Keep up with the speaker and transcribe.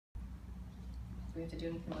we have to do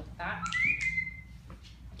anything with that?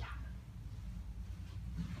 Yeah.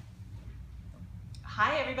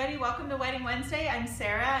 Hi everybody, welcome to Wedding Wednesday. I'm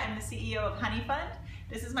Sarah, I'm the CEO of Honey Fund.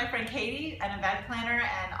 This is my friend Katie, an event planner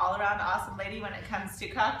and all-around awesome lady when it comes to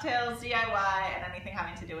cocktails, DIY, and anything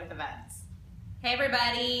having to do with events. Hey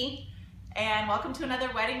everybody. And welcome to another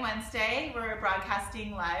Wedding Wednesday. We're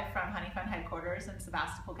broadcasting live from Honey Fund headquarters in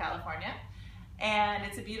Sebastopol, California. And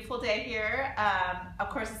it's a beautiful day here. Of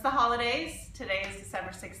course, it's the holidays. Today is December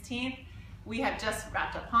 16th. We have just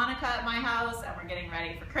wrapped up Hanukkah at my house and we're getting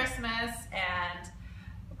ready for Christmas. And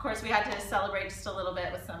of course, we had to celebrate just a little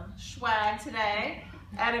bit with some swag today.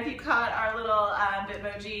 And if you caught our little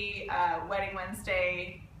Bitmoji Wedding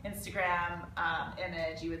Wednesday Instagram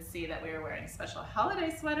image, you would see that we were wearing special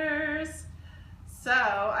holiday sweaters. So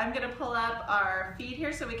I'm gonna pull up our feed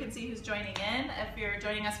here so we can see who's joining in. If you're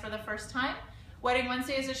joining us for the first time, Wedding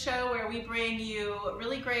Wednesday is a show where we bring you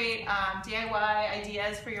really great DIY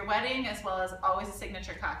ideas for your wedding, as well as always a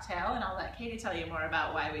signature cocktail, and I'll let Katie tell you more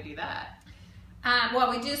about why we do that. Well,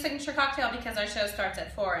 we do signature cocktail because our show starts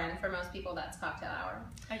at 4, and for most people that's cocktail hour.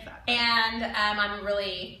 Exactly. And I'm a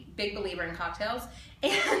really big believer in cocktails,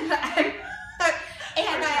 and I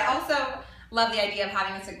also love the idea of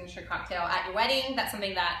having a signature cocktail at your wedding. That's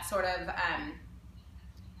something that sort of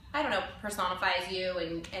I don't know, personifies you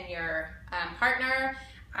and your partner.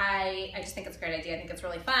 I just think it's a great idea. I think it's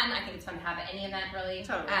really fun. I think it's fun to have at any event, really.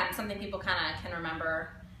 Totally. Something people kind of can remember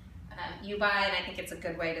you by, and I think it's a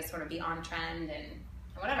good way to sort of be on trend and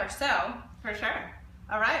whatever. So, for sure.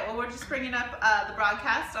 All right, well, we're just bringing up the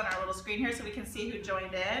broadcast on our little screen here so we can see who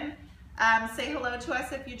joined in. Say hello to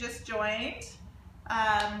us if you just joined.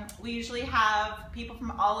 We usually have people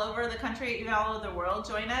from all over the country, even all over the world,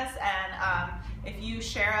 join us, and if you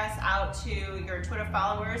share us out to your Twitter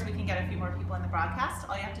followers, we can get a few more people in the broadcast.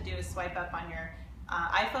 All you have to do is swipe up on your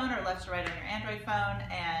iPhone or left to right on your Android phone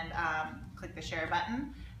and click the share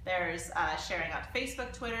button. There's sharing out to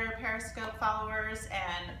Facebook, Twitter, Periscope followers,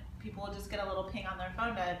 and people will just get a little ping on their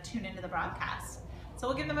phone to tune into the broadcast. So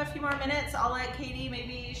we'll give them a few more minutes. I'll let Katie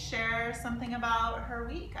maybe share something about her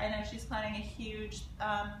week. I know she's planning a huge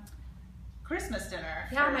Christmas dinner.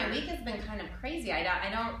 Yeah, my week has been kind of crazy. I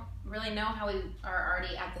don't really know how we are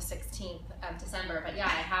already at the 16th of December, but yeah,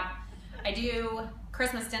 I do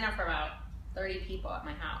Christmas dinner for about 30 people at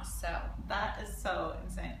my house. So that is so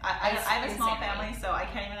insane. I have a small family, so I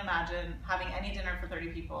can't even imagine having any dinner for 30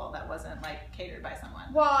 people that wasn't like catered by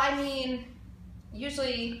someone. Well, I mean,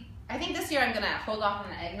 usually, I think this year I'm gonna hold off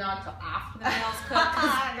on the eggnog till after the meal's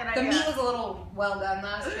cooked. The meat was a little well done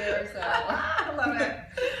last year, so I love it.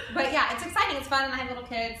 But yeah, it's exciting. It's fun, and I have little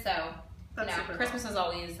kids, so that's super Christmas cool. is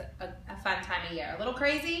always a fun time of year. A little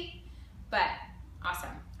crazy, but awesome.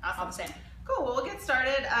 All the same. Cool. Well, we'll get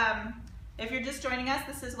started. If you're just joining us,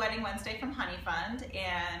 this is Wedding Wednesday from Honey Fund,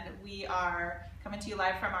 and we are coming to you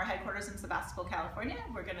live from our headquarters in Sebastopol, California.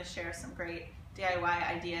 We're going to share some great DIY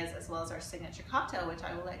ideas as well as our signature cocktail, which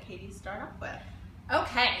I will let Katie start off with.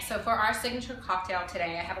 Okay, so for our signature cocktail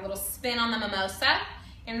today, I have a little spin on the mimosa.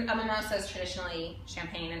 And a mimosa is traditionally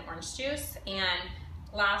champagne and orange juice. And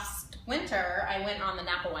last winter, I went on the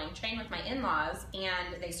Napa wine train with my in-laws,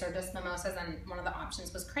 and they served us mimosas, and one of the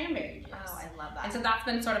options was cranberry juice. Oh, I love that. And so that's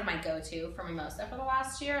been sort of my go-to for mimosa for the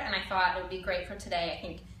last year, and I thought it would be great for today. I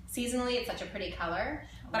think seasonally it's such a pretty color,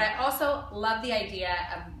 but I also love the idea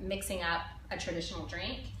of mixing up a traditional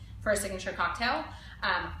drink for a signature cocktail.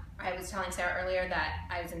 I was telling Sarah earlier that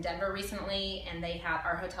I was in Denver recently, and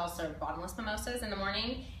our hotel served bottomless mimosas in the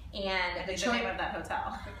morning, and the name of that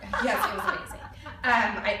hotel. Yes, it was amazing.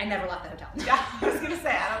 I never left the hotel. Yeah, I was gonna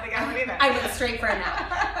say, I don't think I would either. I went straight for a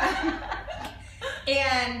nap.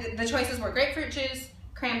 And the choices were grapefruit juice,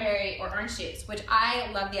 cranberry, or orange juice, which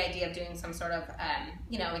I love the idea of doing some sort of,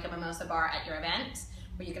 like a mimosa bar at your event,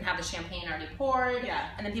 where you can have the champagne already poured,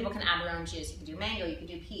 and then people can add their own juice. You could do mango, you could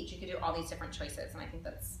do peach, you could do all these different choices, and I think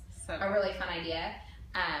that's a really fun idea.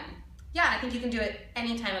 Yeah, I think you can do it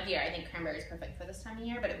any time of year. I think cranberry is perfect for this time of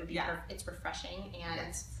year, but it would be it's refreshing and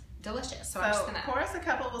it's delicious. So I'm just gonna pour us a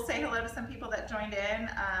couple. We'll say hello to some people that joined in.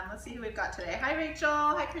 Let's see who we've got today. Hi, Rachel.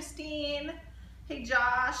 Hi, Christine. Hey,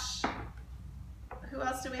 Josh. Who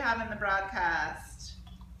else do we have in the broadcast?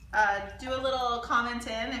 Do a little comment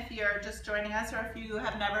in if you're just joining us, or if you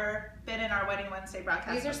have never been in our Wedding Wednesday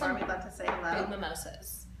broadcast before. We'd love to say hello. Big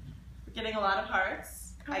mimosas. We're getting a lot of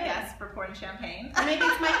hearts, I guess, for pouring champagne. Or maybe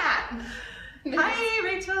it's my hat. Hi,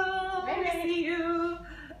 Rachel. Hi, Nice to see you.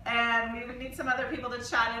 And we would need some other people to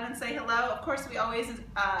chat in and say hello. Of course, we always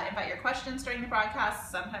invite your questions during the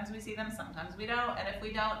broadcast. Sometimes we see them, sometimes we don't. And if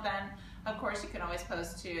we don't, then Of course, you can always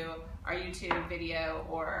post to our YouTube video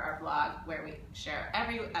or our blog where we share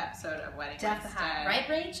every episode of Wedding Wednesday. Right,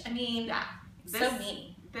 Rach? I mean, yeah. So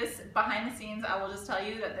mean. This behind the scenes, I will just tell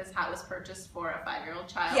you that this hat was purchased for a 5-year-old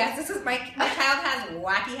child. Yes, this is my child has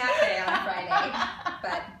wacky hat day on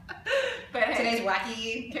Friday, but hey, today's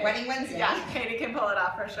wacky Wedding Wednesday. Yeah, Katie can pull it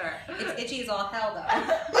off for sure. It's itchy as all hell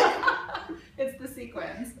though. It's the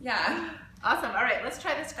sequins. Yeah. Awesome. All right, let's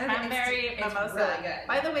try this cranberry mimosa. It's really good.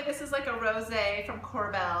 By the way, this is like a rosé from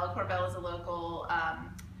Corbel. Corbel is a local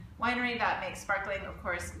winery that makes sparkling. Of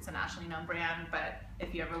course, it's a nationally known brand, but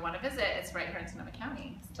if you ever want to visit, it's right here in Sonoma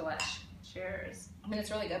County. It's delish. Cheers. I mean, it's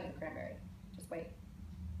really good with cranberry. Just wait.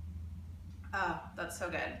 Oh, that's so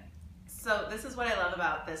good. So this is what I love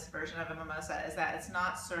about this version of a mimosa is that it's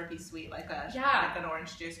not syrupy sweet like an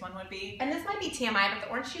orange juice one would be. And this might be TMI, but the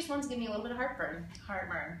orange juice ones give me a little bit of heartburn.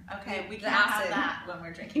 Heartburn. Okay, we The can't acid. have that when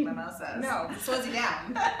we're drinking mimosas. No, it slows you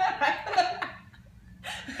down.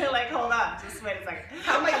 You're like, hold on, just wait a second.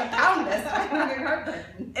 How am I gonna pound this? I'm having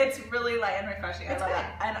heartburn. It's really light and refreshing. I It's love good. it.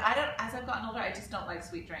 And as I've gotten older, I just don't like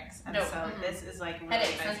sweet drinks. And No. so this is like really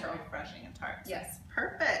Headache nice central. and refreshing and tart. Yes.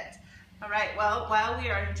 Perfect. All right, well, while we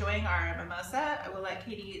are enjoying our mimosa, I will let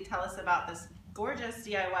Katie tell us about this gorgeous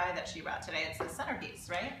DIY that she brought today. It's the centerpiece,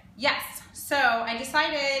 right? Yes. So I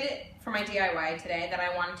decided for my DIY today that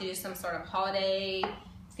I wanted to do some sort of holiday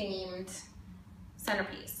themed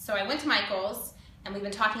centerpiece. So I went to Michael's, and we've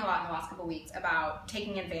been talking a lot in the last couple weeks about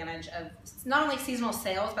taking advantage of not only seasonal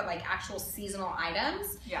sales, but like actual seasonal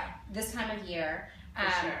items this time of year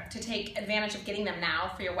to take advantage of getting them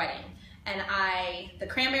now for your wedding. And the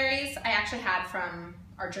cranberries I actually had from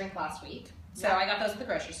our drink last week. So I got those at the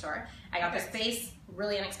grocery store. I got this vase,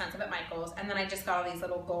 really inexpensive at Michael's, and then I just got all these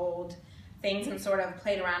little gold things and sort of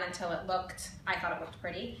played around until I thought it looked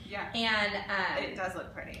pretty. Yeah. And it does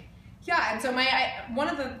look pretty. Yeah, and so one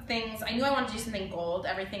of the things, I knew I wanted to do something gold.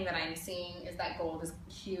 Everything that I'm seeing is that gold is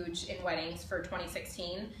huge in weddings for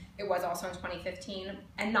 2016. It was also in 2015,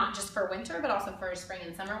 and not just for winter, but also for spring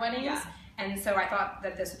and summer weddings. Yeah. And so I thought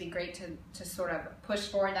that this would be great to sort of push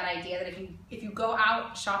forward that idea that if you go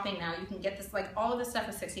out shopping now, you can get this, like all of this stuff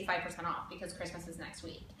is 65% off because Christmas is next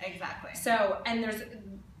week. Exactly. So, and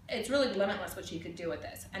it's really limitless what you could do with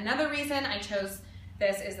this. Another reason I chose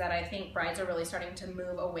this is that I think brides are really starting to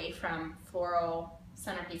move away from floral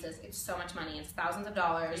centerpieces. It's so much money. It's thousands of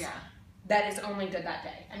dollars. Yeah. That is only good that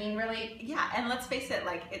day. I mean, really. Yeah, and let's face it,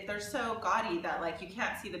 like they're so gaudy that like you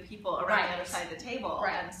can't see the people around the other side of the table.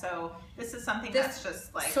 Right. And so this is something that's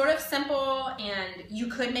just like sort of simple, and you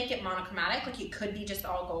could make it monochromatic. Like it could be just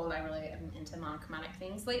all gold. I really am into monochromatic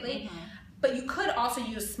things lately. Mm-hmm. But you could also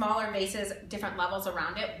use smaller vases, different levels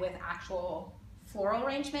around it with actual floral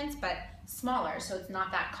arrangements, but smaller, so it's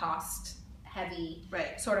not that cost heavy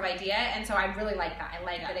sort of idea. And so I really like that. I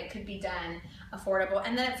like that it could be done affordable,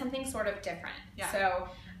 and then it's something sort of different. Yeah. So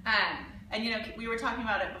and you know, we were talking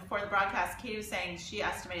about it before the broadcast. Katie was saying she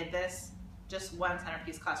estimated this just one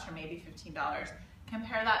centerpiece cost her maybe $15.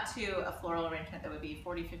 Compare that to a floral arrangement that would be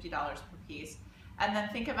 $40, $50 per piece, and then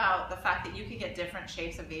think about the fact that you could get different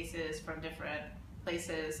shapes of vases from different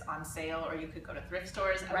places on sale, or you could go to thrift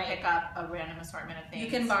stores and pick up a random assortment of things. You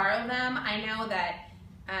can borrow them. I know that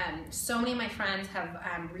so many of my friends have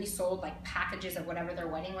resold like packages of whatever their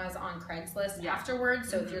wedding was on Craigslist afterwards.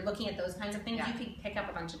 So if you're looking at those kinds of things, you can pick up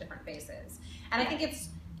a bunch of different vases. And I think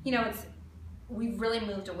we've really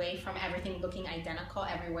moved away from everything looking identical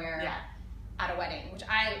everywhere at a wedding, which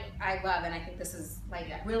I love, and I think this is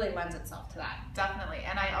really lends itself to that. Definitely.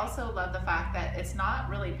 And I also love the fact that it's not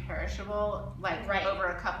really perishable over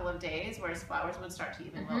a couple of days, whereas flowers would start to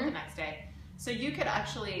even wilt the next day. So you could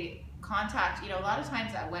actually contact, a lot of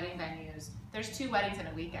times at wedding venues, there's 2 weddings in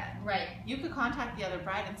a weekend. Right. You could contact the other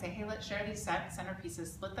bride and say, hey, let's share these centerpieces,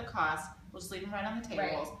 split the cost, we'll just leave them right on the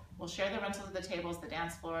tables, we'll share the rentals of the tables, the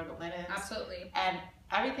dance floor, the linens. Absolutely. And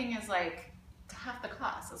everything is like half the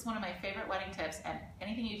cost. That's one of my favorite wedding tips, and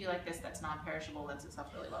anything you do like this that's non-perishable lends itself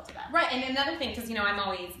really well to that. Right, and another thing, because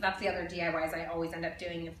that's the other DIYs I always end up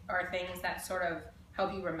doing are things that sort of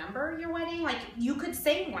help you remember your wedding. Like you could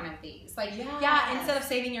save one of these. Like instead of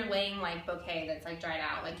saving your lame like bouquet that's like dried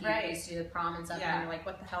out, like you used to do the prom and stuff, and you're like,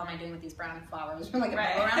 what the hell am I doing with these brown flowers? Like a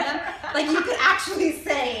bow around them. Like you could actually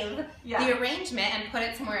save the arrangement and put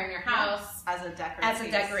it somewhere in your house as a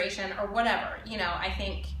decoration or whatever. I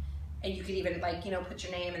think. And you could even put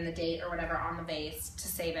your name and the date or whatever on the vase to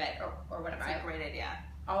save it or whatever. That's a great idea.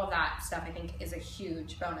 All of that stuff I think is a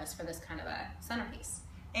huge bonus for this kind of a centerpiece.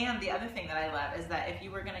 And the other thing that I love is that if you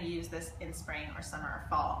were going to use this in spring or summer or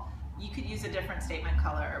fall, you could use a different statement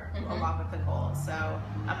color along with the gold. So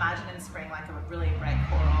imagine in spring like a really bright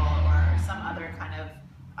coral or some other kind of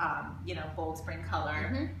you know, bold spring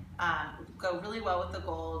color. Mm-hmm. Go really well with the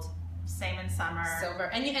gold. Same in summer. Silver,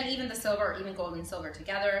 and even the silver, or even gold and silver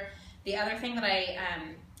together. The other thing that I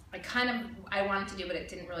wanted to do, but it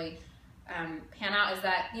didn't really pan out, is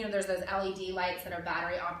that, you know, there's those LED lights that are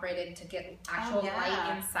battery operated to get actual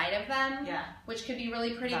light inside of them, which could be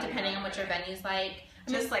really pretty depending on what your venue's like.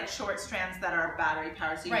 Just like short strands that are battery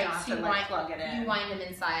powered, so you don't have to like plug it in. You wind them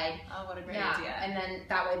inside. Oh, what a great idea! And then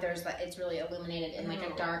that way it's really illuminated in like a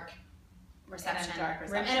dark reception.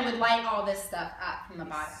 And it would light all this stuff up from the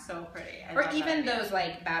bottom. So pretty. Or even those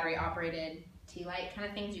like battery operated tea light kind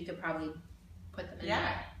of things, you could probably put them in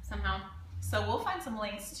there somehow. So we'll find some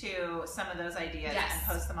links to some of those ideas and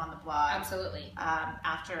post them on the blog. Absolutely.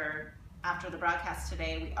 After the broadcast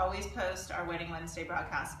today, we always post our Wedding Wednesday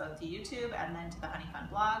broadcast both to YouTube and then to the Honey Fun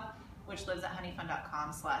blog, which lives at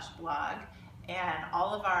honeyfun.com/blog. And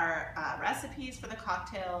all of our recipes for the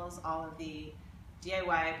cocktails, all of the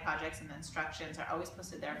DIY projects and the instructions are always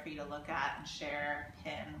posted there for you to look at and share,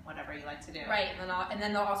 pin, whatever you like to do. Right, and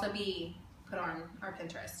then they'll also be put on our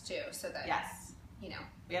Pinterest too, so that you know,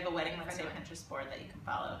 we have a Wedding Wednesday Pinterest board that you can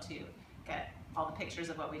follow to get all the pictures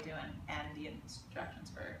of what we do and the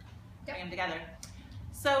instructions for putting them together.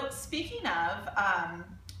 So speaking of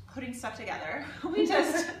putting stuff together,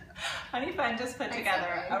 Honey Fun just put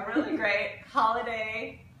together a really great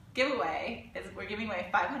holiday giveaway. We're giving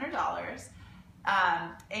away $500.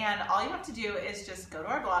 And all you have to do is just go to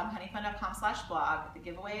our blog, honeyfun.com/blog. The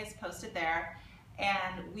giveaway is posted there.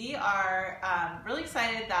 And we are really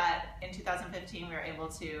excited that in 2015 we were able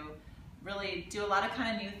to really do a lot of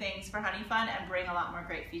kind of new things for Honey Fun and bring a lot more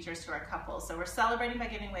great features to our couples. So we're celebrating by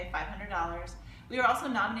giving away $500. We were also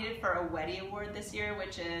nominated for a Weddy Award this year,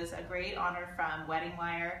 which is a great honor from Wedding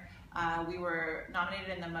Wire. We were nominated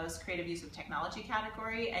in the most creative use of technology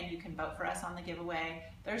category, and you can vote for us on the giveaway.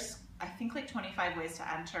 There's, I think, like 25 ways to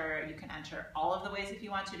enter. You can enter all of the ways if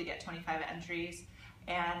you want to get 25 entries.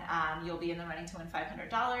 And you'll be in the running to win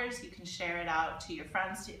 $500. You can share it out to your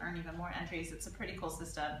friends to earn even more entries. It's a pretty cool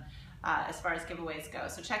system as far as giveaways go.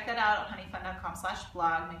 So check that out at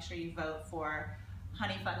honeyfun.com/blog. Make sure you vote for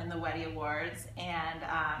Honey Fun in the Weddy Awards. And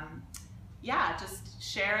yeah, just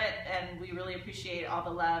share it. And we really appreciate all the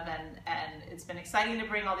love. And it's been exciting to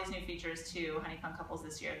bring all these new features to Honey Fun couples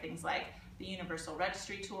this year. Things like the Universal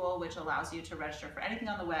Registry tool, which allows you to register for anything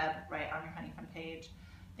on the web right on your Honey Fun page.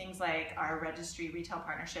 Things like our registry retail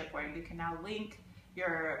partnership, where you can now link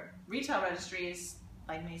your retail registries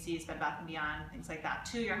like Macy's, Bed Bath & Beyond, things like that,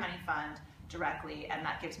 to your Honey Fund directly, and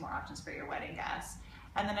that gives more options for your wedding guests.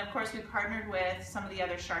 And then of course we partnered with some of the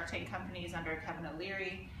other Shark Tank companies under Kevin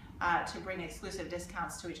O'Leary to bring exclusive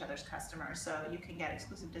discounts to each other's customers. So you can get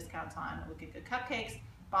exclusive discounts on Wicked Good Cupcakes,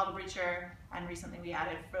 Bottle Breacher, and recently we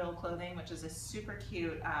added Frill Clothing, which is a super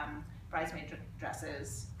cute bridesmaid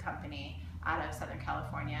dresses company out of Southern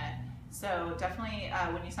California. So definitely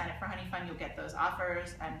when you sign up for Honey Fun, you'll get those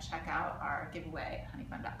offers, and check out our giveaway at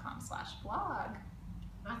honeyfun.com/blog.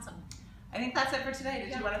 Awesome. I think that's it for today.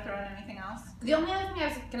 Did you want to throw in anything else? The only other thing I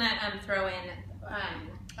was gonna throw in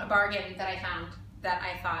a bargain that I found that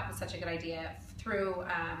I thought was such a good idea through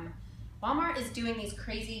Walmart is doing these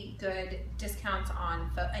crazy good discounts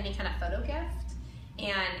on any kind of photo gift.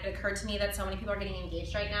 And it occurred to me that so many people are getting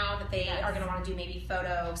engaged right now that they are going to want to do maybe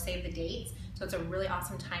photo, save the dates. So it's a really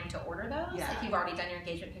awesome time to order those. If you've already done your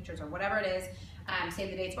engagement pictures or whatever it is, save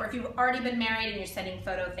the dates. Or if you've already been married and you're sending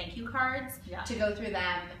photo thank you cards, to go through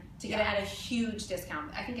them to get it at a huge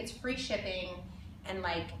discount. I think it's free shipping, and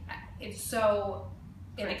like it's so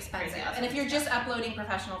inexpensive. And if you're just uploading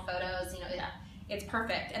professional photos, you know, it's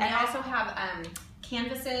perfect. And they also have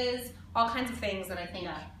canvases, all kinds of things that I think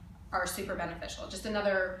are super beneficial. Just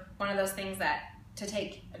another one of those things that to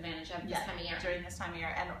take advantage of this time of year. During this time of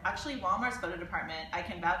year. And actually Walmart's photo department, I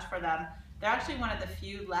can vouch for them. They're actually one of the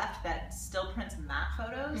few left that still prints matte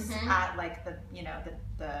photos at like the, you know,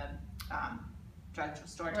 the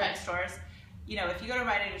drugstore type stores. You know, if you go to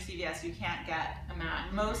Rite Aid or CVS, you can't get a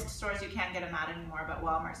matte. Most stores you can't get a matte anymore, but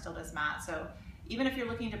Walmart still does matte. So even if you're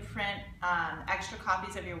looking to print extra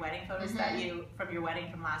copies of your wedding photos that from your wedding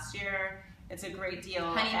from last year, it's a great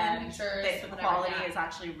deal. Honeymoon pictures, the quality is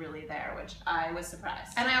actually really there, which I was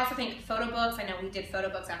surprised. And I also think photo books. I know we did photo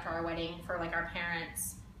books after our wedding for like our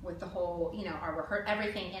parents with the whole, you know,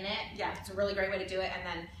 everything in it. Yeah, it's a really great way to do it. And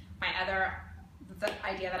then the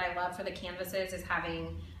idea that I love for the canvases is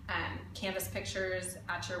having canvas pictures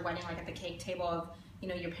at your wedding, like at the cake table of, you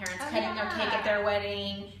know, your parents cutting their cake at their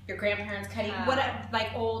wedding, your grandparents cutting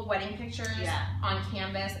like old wedding pictures on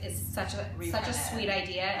canvas is such a sweet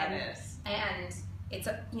idea. And it's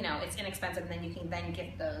you know, it's inexpensive, and then you can then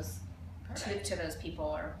gift those to those people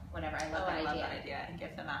or whatever. I love that idea. I love that idea, and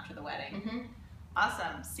gift them after the wedding. Mm-hmm.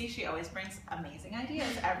 Awesome. See, she always brings amazing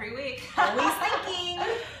ideas every week. Always thinking.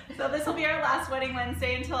 So this will be our last Wedding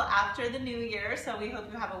Wednesday until after the new year. So we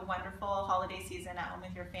hope you have a wonderful holiday season at home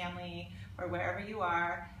with your family or wherever you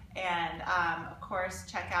are. And of course,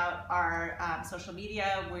 check out our social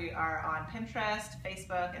media. We are on Pinterest,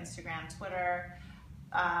 Facebook, Instagram, Twitter,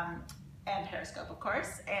 and Periscope, of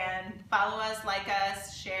course. And follow us, like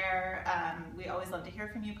us, share. We always love to hear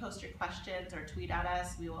from you. Post your questions or tweet at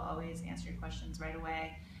us. We will always answer your questions right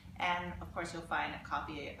away. And of course, you'll find a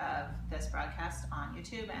copy of this broadcast on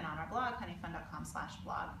YouTube and on our blog,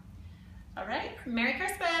 honeyfun.com/blog. All right. Merry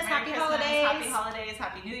Christmas. Merry Happy Christmas, holidays. Happy holidays.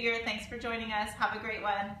 Happy New Year. Thanks for joining us. Have a great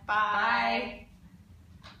one. Bye.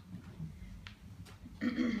 Bye.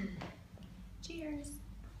 Cheers.